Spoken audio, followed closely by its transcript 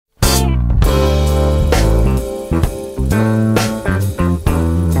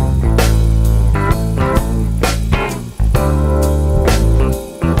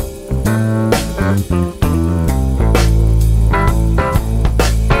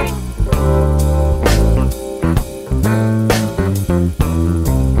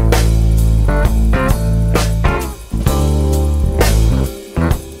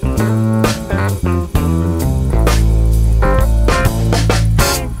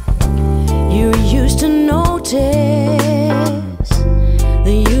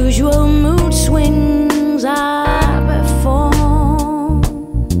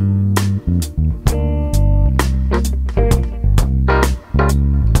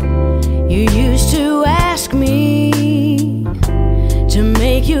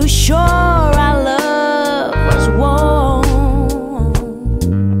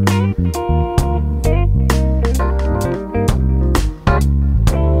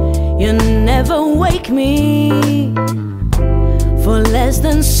never wake me for less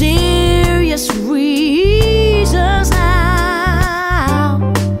than serious reasons now.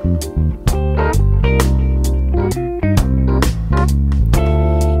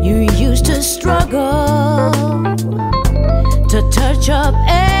 You used to struggle to touch up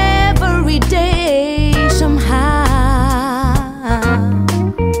every day somehow.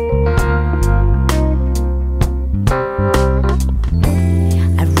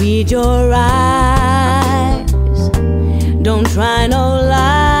 I read your eyes, don't try no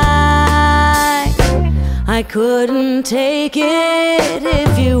lies. I couldn't take it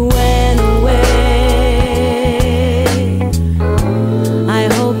if you went away. I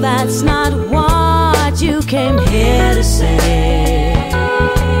hope that's not what you came here to say.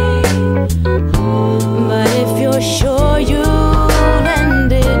 But if you're sure you'll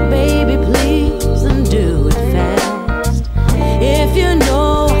end it, baby, please, then do it fast. If you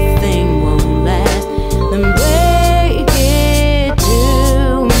know a thing won't last, then break it to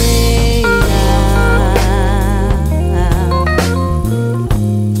me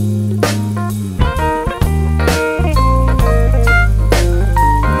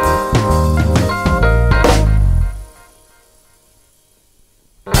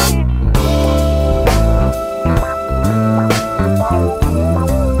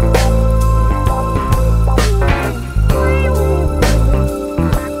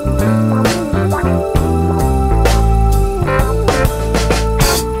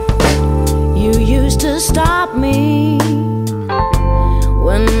to stop me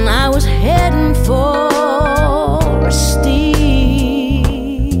when I was heading for a steep.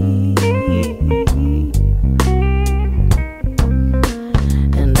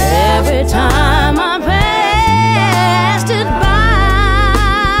 And every time I passed it by,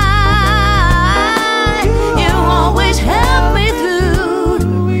 you always helped me through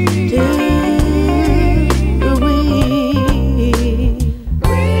the week.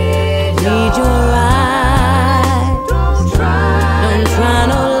 Need your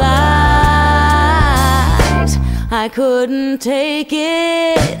I couldn't take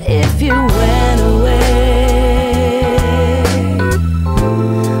it if you went away.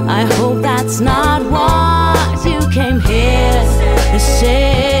 I hope that's not what you came here to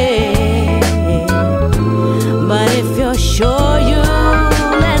say. But if you're sure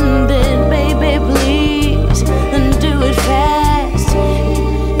you'll end it, baby, please, then do it fast.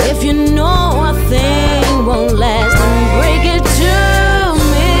 If you know a thing won't last, then break it to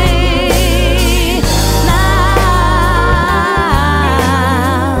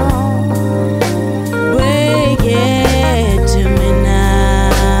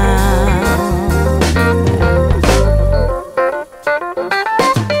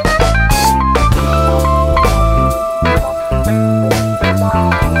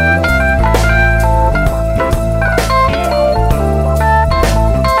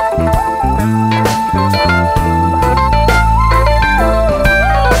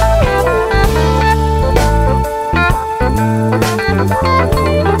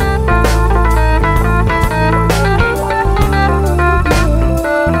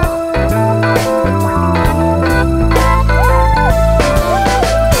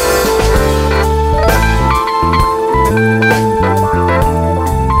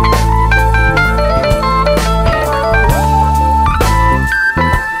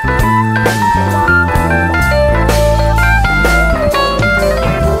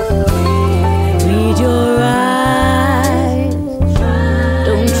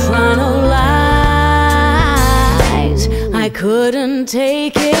couldn't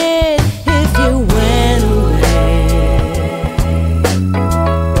take it if you went away.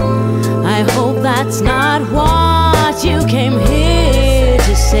 I hope that's not what you came here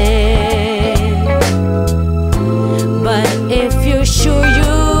to say. But if you're sure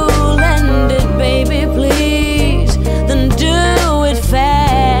you'll end it, baby, please, then do it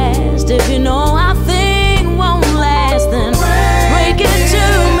fast. If you know our thing won't last, then break it to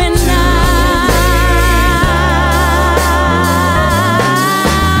me now.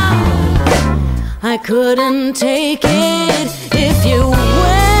 I couldn't take it